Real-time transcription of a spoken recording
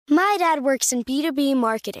My dad works in B2B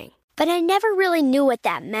marketing, but I never really knew what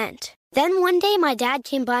that meant. Then one day, my dad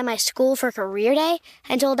came by my school for career day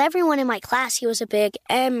and told everyone in my class he was a big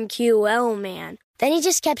MQL man. Then he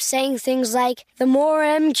just kept saying things like, the more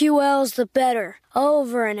MQLs, the better,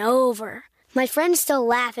 over and over. My friends still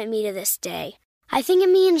laugh at me to this day. I think it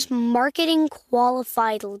means marketing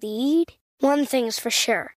qualified lead. One thing's for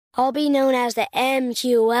sure, I'll be known as the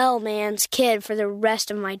MQL man's kid for the rest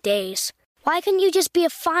of my days. Why couldn't you just be a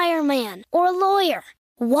fireman or a lawyer?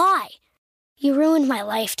 Why? You ruined my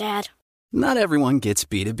life, Dad. Not everyone gets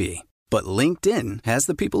B2B, but LinkedIn has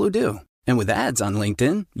the people who do. And with ads on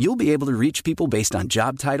LinkedIn, you'll be able to reach people based on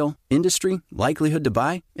job title, industry, likelihood to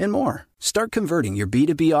buy, and more. Start converting your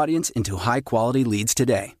B2B audience into high-quality leads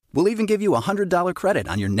today. We'll even give you a $100 credit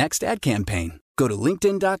on your next ad campaign. Go to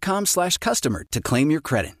linkedin.com/customer to claim your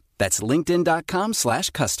credit. That's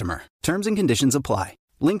linkedin.com/customer. Terms and conditions apply.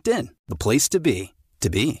 LinkedIn, the place to be, to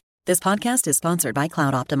be. This podcast is sponsored by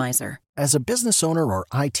Cloud Optimizer. As a business owner or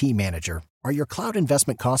IT manager, are your cloud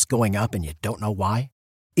investment costs going up and you don't know why?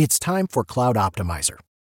 It's time for Cloud Optimizer.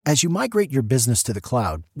 As you migrate your business to the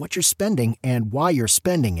cloud, what you're spending and why you're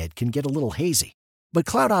spending it can get a little hazy. But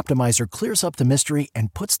Cloud Optimizer clears up the mystery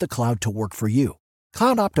and puts the cloud to work for you.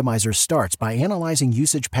 Cloud Optimizer starts by analyzing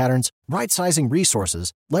usage patterns, right-sizing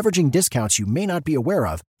resources, leveraging discounts you may not be aware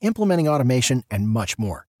of, implementing automation, and much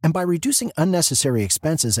more. And by reducing unnecessary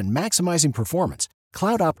expenses and maximizing performance,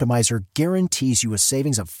 Cloud Optimizer guarantees you a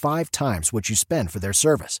savings of 5 times what you spend for their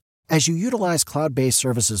service. As you utilize cloud-based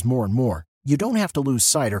services more and more, you don't have to lose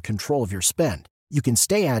sight or control of your spend. You can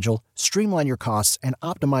stay agile, streamline your costs, and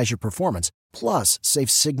optimize your performance, plus save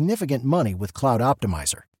significant money with Cloud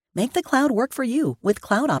Optimizer. Make the cloud work for you with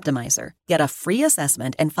Cloud Optimizer. Get a free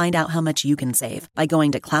assessment and find out how much you can save by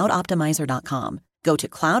going to cloudoptimizer.com. Go to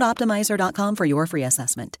cloudoptimizer.com for your free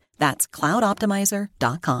assessment. That's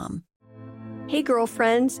cloudoptimizer.com. Hey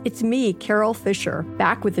girlfriends, it's me, Carol Fisher,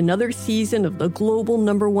 back with another season of the global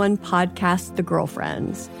 #1 podcast, The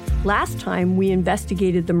Girlfriends. Last time, we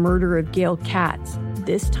investigated the murder of Gail Katz.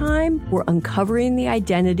 This time, we're uncovering the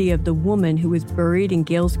identity of the woman who was buried in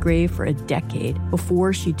Gail's grave for a decade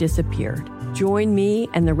before she disappeared. Join me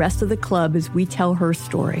and the rest of the club as we tell her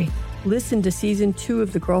story. Listen to Season 2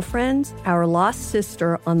 of The Girlfriends, Our Lost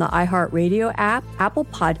Sister on the iHeartRadio app, Apple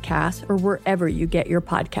Podcasts, or wherever you get your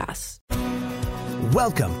podcasts.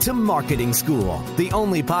 Welcome to Marketing School, the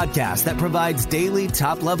only podcast that provides daily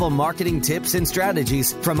top-level marketing tips and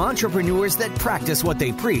strategies from entrepreneurs that practice what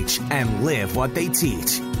they preach and live what they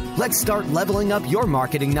teach. Let's start leveling up your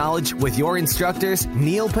marketing knowledge with your instructors,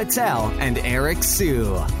 Neil Patel and Eric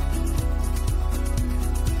Sue.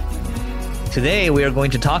 Today, we are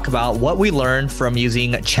going to talk about what we learned from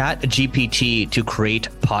using ChatGPT to create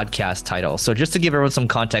podcast titles. So just to give everyone some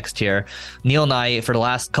context here, Neil and I, for the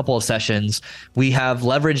last couple of sessions, we have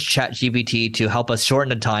leveraged ChatGPT to help us shorten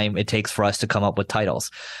the time it takes for us to come up with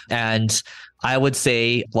titles. And I would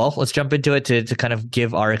say, well, let's jump into it to kind of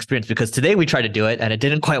give our experience, because today we tried to do it and it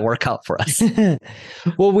didn't quite work out for us.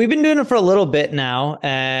 Well, we've been doing it for a little bit now,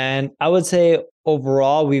 and I would say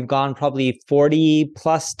overall, we've gone probably 40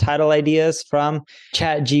 plus title ideas from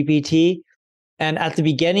ChatGPT. And at the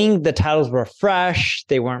beginning, the titles were fresh,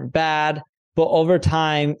 they weren't bad. But over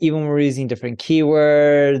time, even when we're using different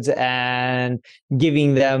keywords and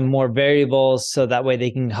giving them more variables so that way they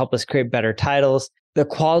can help us create better titles, the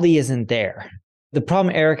quality isn't there. The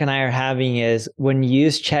problem Eric and I are having is when you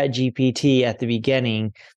use ChatGPT at the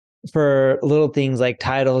beginning for little things like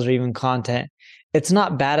titles or even content, it's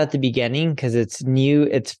not bad at the beginning because it's new,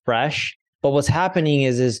 it's fresh. But what's happening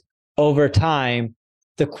is over time,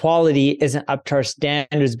 the quality isn't up to our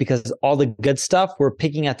standards because all the good stuff we're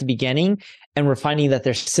picking at the beginning, and we're finding that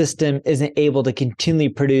their system isn't able to continually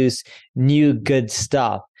produce new good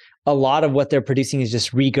stuff. A lot of what they're producing is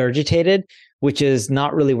just regurgitated, which is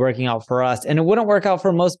not really working out for us. And it wouldn't work out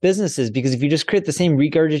for most businesses, because if you just create the same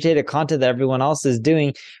regurgitated content that everyone else is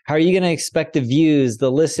doing, how are you going to expect the views,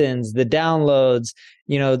 the listens, the downloads,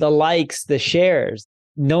 the likes, the shares?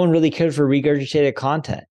 No one really cares for regurgitated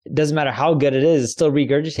content. It doesn't matter how good it is, it's still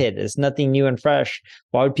regurgitated. It's nothing new and fresh.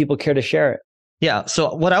 Why would people care to share it? Yeah.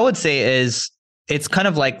 So what I would say is it's kind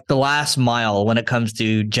of like the last mile when it comes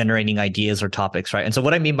to generating ideas or topics, right? And so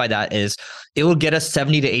what I mean by that is it will get us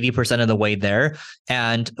 70 to 80% of the way there.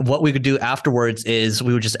 And what we could do afterwards is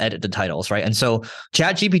we would just edit the titles, right? And so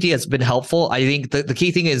ChatGPT has been helpful. I think the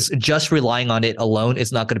key thing is just relying on it alone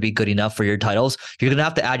is not going to be good enough for your titles. You're going to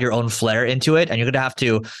have to add your own flair into it. And you're going to have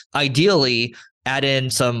to ideally add in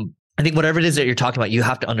some I think whatever it is that you're talking about, you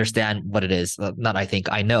have to understand what it is. Not I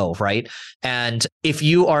think, I know, right? And if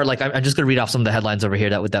you are like, I'm just going to read off some of the headlines over here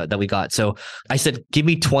that we got. So I said, give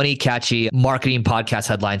me 20 catchy marketing podcast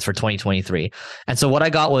headlines for 2023. And so what I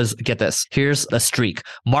got was, get this, here's a streak.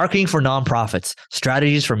 Marketing for nonprofits,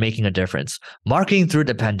 strategies for making a difference. Marketing through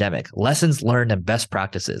the pandemic, lessons learned and best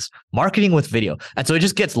practices. Marketing with video. And so it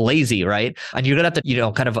just gets lazy, right? And you're going to have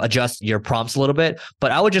to, kind of adjust your prompts a little bit.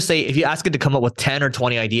 But I would just say, if you ask it to come up with 10 or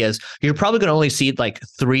 20 ideas, you're probably going to only see like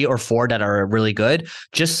 3 or 4 that are really good.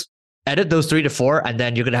 Just edit those 3 to 4, and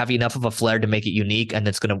then you're going to have enough of a flair to make it unique, and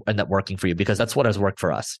it's going to end up working for you, because that's what has worked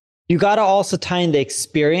for us. You got to also tie in the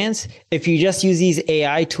experience. If you just use these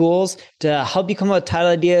AI tools to help you come up with title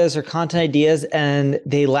ideas or content ideas, and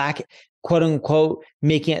they lack, quote unquote,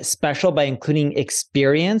 making it special by including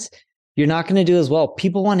experience, you're not going to do as well.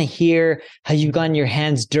 People want to hear how you've gotten your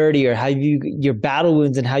hands dirty, or how your battle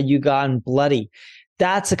wounds and how you gotten bloody.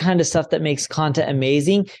 That's the kind of stuff that makes content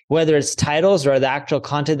amazing, whether it's titles or the actual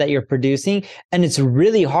content that you're producing. And it's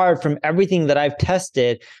really hard from everything that I've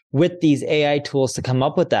tested with these AI tools to come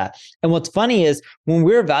up with that. And what's funny is when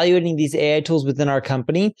we're evaluating these AI tools within our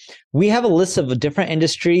company, we have a list of different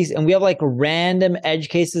industries, and we have like random edge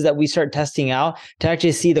cases that we start testing out to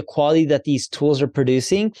actually see the quality that these tools are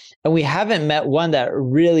producing. And we haven't met one that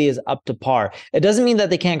really is up to par. It doesn't mean that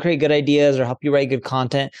they can't create good ideas or help you write good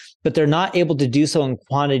content, but they're not able to do so in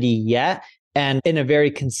quantity yet and in a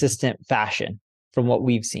very consistent fashion from what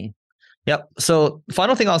we've seen. Yep. So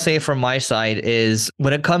final thing I'll say from my side is,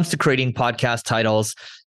 when it comes to creating podcast titles,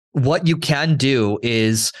 what you can do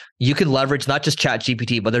is you can leverage not just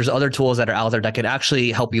ChatGPT, but there's other tools that are out there that can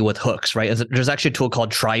actually help you with hooks, right? There's actually a tool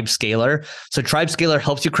called TribeScaler. So TribeScaler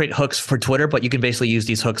helps you create hooks for Twitter, but you can basically use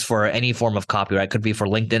these hooks for any form of copy, right? Could be for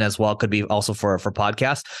LinkedIn as well. Could be also for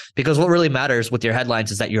podcasts, because what really matters with your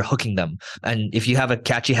headlines is that you're hooking them. And if you have a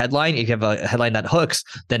catchy headline, if you have a headline that hooks,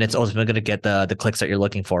 then it's ultimately going to get the clicks that you're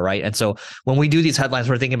looking for, right? And so when we do these headlines,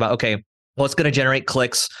 we're thinking about, okay, what's going to generate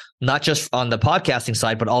clicks, not just on the podcasting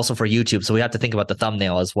side, but also for YouTube. So we have to think about the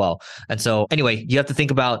thumbnail as well. And so anyway, you have to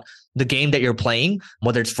think about the game that you're playing,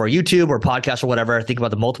 whether it's for YouTube or podcast or whatever. Think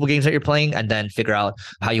about the multiple games that you're playing, and then figure out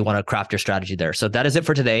how you want to craft your strategy there. So that is it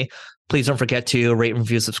for today. Please don't forget to rate,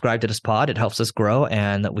 review, subscribe to this pod. It helps us grow,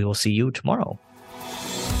 and we will see you tomorrow.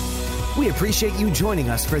 We appreciate you joining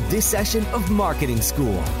us for this session of Marketing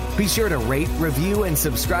School. Be sure to rate, review, and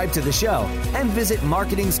subscribe to the show, and visit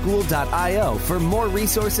marketingschool.io for more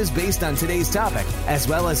resources based on today's topic, as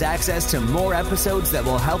well as access to more episodes that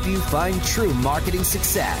will help you find true marketing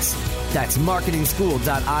success. That's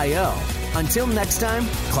marketingschool.io. Until next time,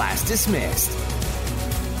 class dismissed.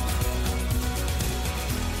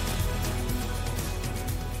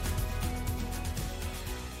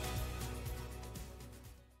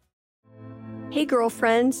 Hey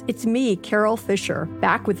girlfriends, it's me, Carol Fisher,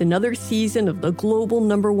 back with another season of the global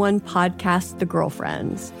 #1 podcast, The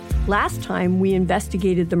Girlfriends. Last time, we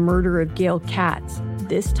investigated the murder of Gail Katz.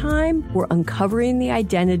 This time, we're uncovering the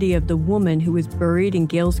identity of the woman who was buried in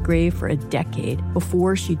Gail's grave for a decade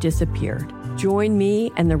before she disappeared. Join me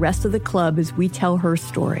and the rest of the club as we tell her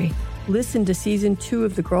story. Listen to Season 2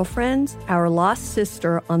 of The Girlfriends, Our Lost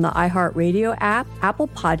Sister, on the iHeartRadio app, Apple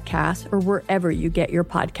Podcasts, or wherever you get your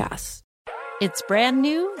podcasts. It's brand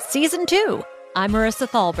new, Season 2. I'm Marissa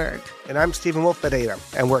Thalberg. And I'm Stephen Wolf-Bedeta.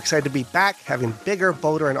 And we're excited to be back having bigger,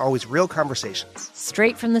 bolder, and always real conversations.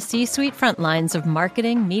 Straight from the C-suite front lines of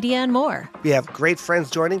marketing, media, and more. We have great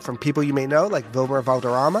friends joining, from people you may know, like Vilmer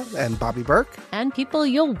Valderrama and Bobby Burke. And people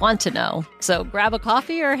you'll want to know. So grab a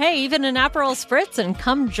coffee or, hey, even an Aperol Spritz, and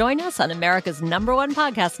come join us on America's #1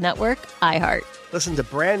 podcast network, iHeart. Listen to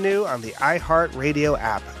brand new on the iHeartRadio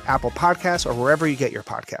app, Apple Podcasts, or wherever you get your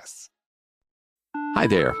podcasts. Hi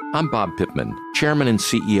there, I'm Bob Pittman, Chairman and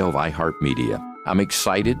CEO of iHeartMedia. I'm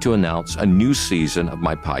excited to announce a new season of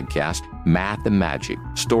my podcast, Math and Magic,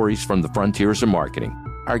 Stories from the Frontiers of Marketing.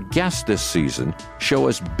 Our guests this season show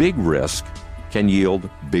us big risk can yield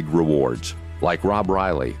big rewards, like Rob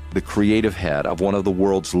Riley, the creative head of one of the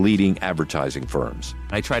world's leading advertising firms.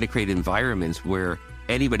 I try to create environments where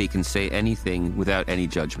anybody can say anything without any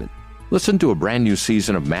judgment. Listen to a brand new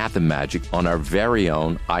season of Math and Magic on our very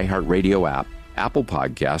own iHeartRadio app, Apple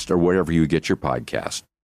Podcast, or wherever you get your podcast.